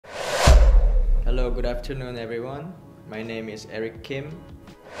Hello, good afternoon everyone. My name is Eric Kim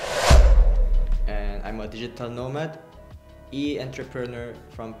and I'm a digital nomad, e-entrepreneur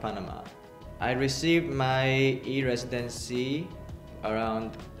from Panama. I received my e-residency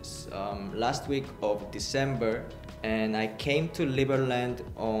around last week of December, and I came to Liberland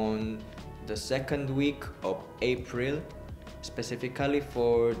on the second week of April, specifically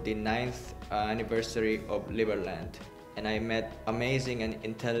for the 9th anniversary of Liberland. And I met amazing and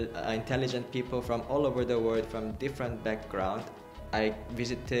intelligent people from all over the world from different backgrounds. I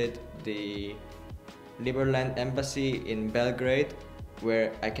visited the Liberland embassy in Belgrade,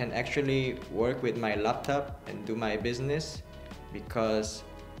 where I can actually work with my laptop and do my business because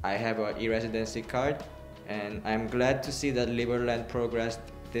I have an e-residency card, and I'm glad to see that Liberland progressed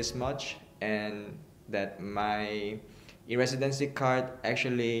this much and that my e-residency card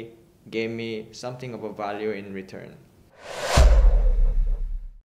actually gave me something of a value in return.